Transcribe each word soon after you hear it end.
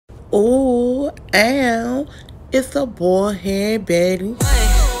Ooh, ow, it's a boy hair, Betty.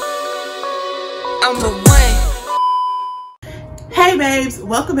 I'm the one. Hey babes,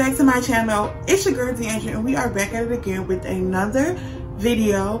 welcome back to my channel. It's your girl Deandra and we are back at it again with another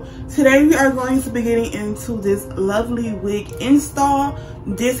video. Today we are going to be getting into this lovely wig install.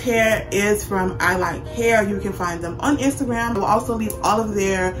 This hair is from ILikehair. You can find them on Instagram. We'll also leave all of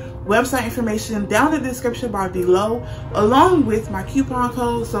their website information down in the description bar below, along with my coupon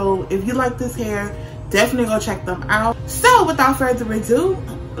code. So if you like this hair, definitely go check them out. So without further ado,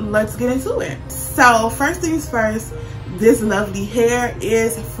 let's get into it. So first things first, this lovely hair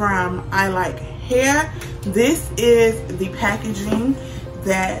is from ILikehair. This is the packaging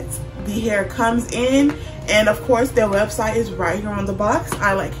that the hair comes in, and of course their website is right here on the box,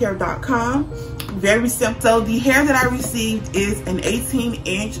 ILikehair.com. Very simple. So the hair that I received is an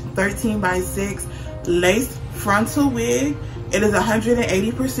 18-inch 13x6 lace frontal wig. It is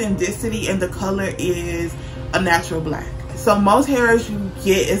 180% density and the color is a natural black. So most hairs you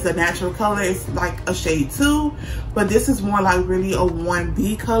get is a natural color. It's like a shade 2, but this is more like really a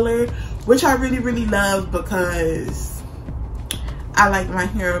 1B color, which I really love because I like my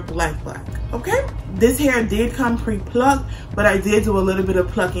hair black. Okay, this hair did come pre-plucked, but I did do a little bit of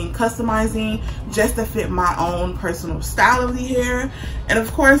plucking, customizing just to fit my own personal style of the hair. And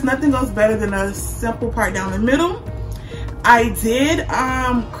of course, nothing goes better than a simple part down the middle. I did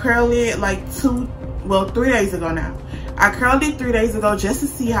curl it like 3 days ago now. I curled it 3 days ago just to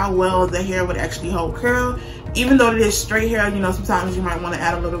see how well the hair would actually hold curl. Even though it is straight hair, you know, sometimes you might want to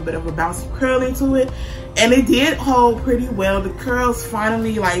add a little bit of a bouncy curl into it. And it did hold pretty well. The curls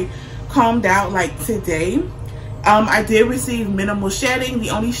finally like combed out like today. I did receive minimal shedding. The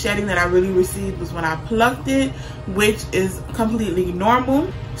only shedding that I really received was when I plucked it, which is completely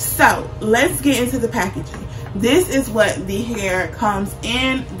normal. So let's get into the packaging. This is what the hair comes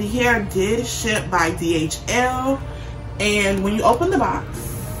in. The hair did ship by DHL. And when you open the box,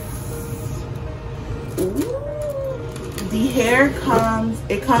 the hair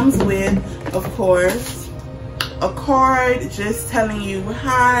comes with, of course, a card just telling you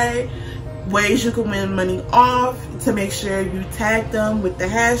hi, ways you can win money off, to make sure you tag them with the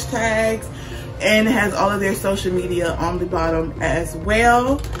hashtags, and it has all of their social media on the bottom as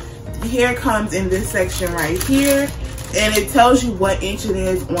well. The hair comes in this section right here, and it tells you what inch it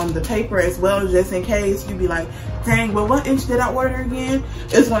is on the paper as well, just in case you be like, dang, well, what inch did I order again?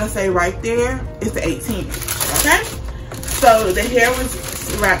 It's going to say right there, it's the 18 inch, okay? So the hair was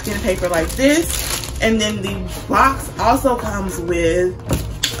wrapped in paper like this. And then the box also comes with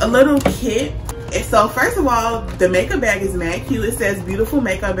a little kit. And so first of all, the makeup bag is mad cute. It says beautiful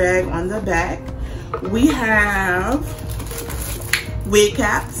makeup bag on the back. We have wig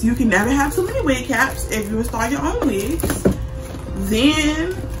caps. You can never have too many wig caps if you install your own wigs.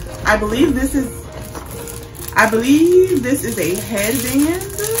 Then I believe this is a headband.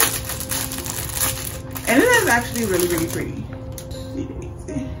 And it is actually really pretty.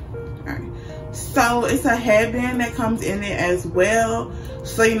 So it's a headband that comes in it as well.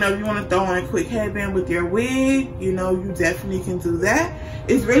 So, you know, if you want to throw on a quick headband with your wig, you know, you definitely can do that.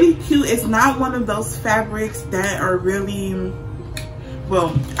 It's really cute. It's not one of those fabrics that are really,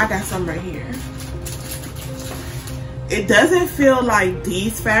 well, I got some right here. It doesn't feel like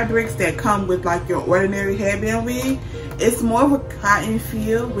these fabrics that come with like your ordinary headband wig. It's more of a cotton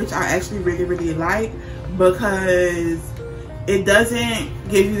feel, which I actually really like, because it doesn't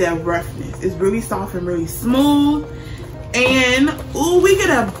give you that roughness. It's really soft and really smooth. And ooh, we get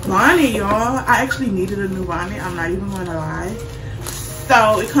a bonnet, y'all. I actually needed a new bonnet, I'm not even gonna lie.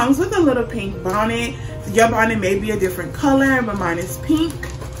 So it comes with a little pink bonnet. Your bonnet may be a different color, but mine is pink.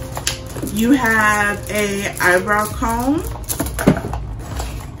 You have a eyebrow comb,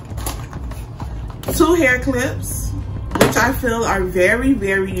 2 hair clips, which I feel are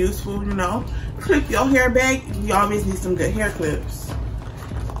very useful. You know, clip your hair back, you always need some good hair clips.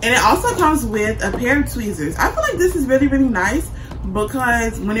 And it also comes with a pair of tweezers. I feel like this is really nice,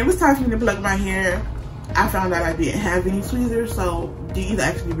 because when it was time for me to pluck my hair, I found out I didn't have any tweezers, so these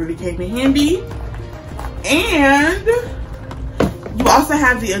actually really came in handy. And you also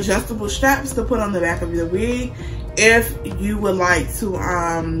have the adjustable straps to put on the back of your wig if you would like to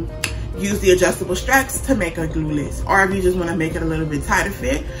use the adjustable straps to make a glueless, or if you just want to make it a little bit tighter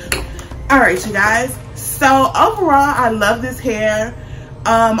fit. All right, you guys, so overall I love this hair.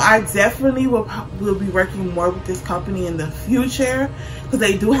 I definitely will be working more with this company in the future, because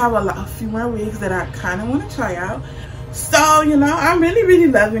they do have a few more wigs that I kind of want to try out. So, you know, I'm really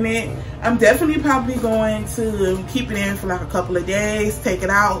loving it. I'm definitely probably going to keep it in for like a couple of days, take it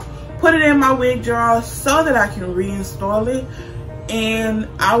out, put it in my wig drawer so that I can reinstall it. and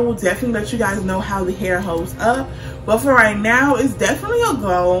I will definitely let you guys know how the hair holds up. But for right now, it's definitely a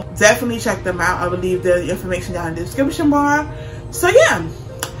go. Definitely check them out. I will leave the information down in the description bar. So yeah,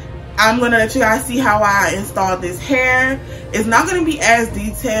 I'm gonna let you guys see how I installed this hair. It's not gonna be as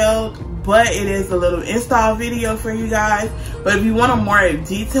detailed, but it is a little install video for you guys. But if you want a more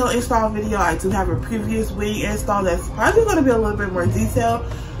detailed install video, I do have a previous wig install that's probably gonna be a little bit more detailed.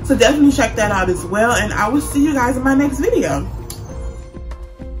 So definitely check that out as well. And I will see you guys in my next video.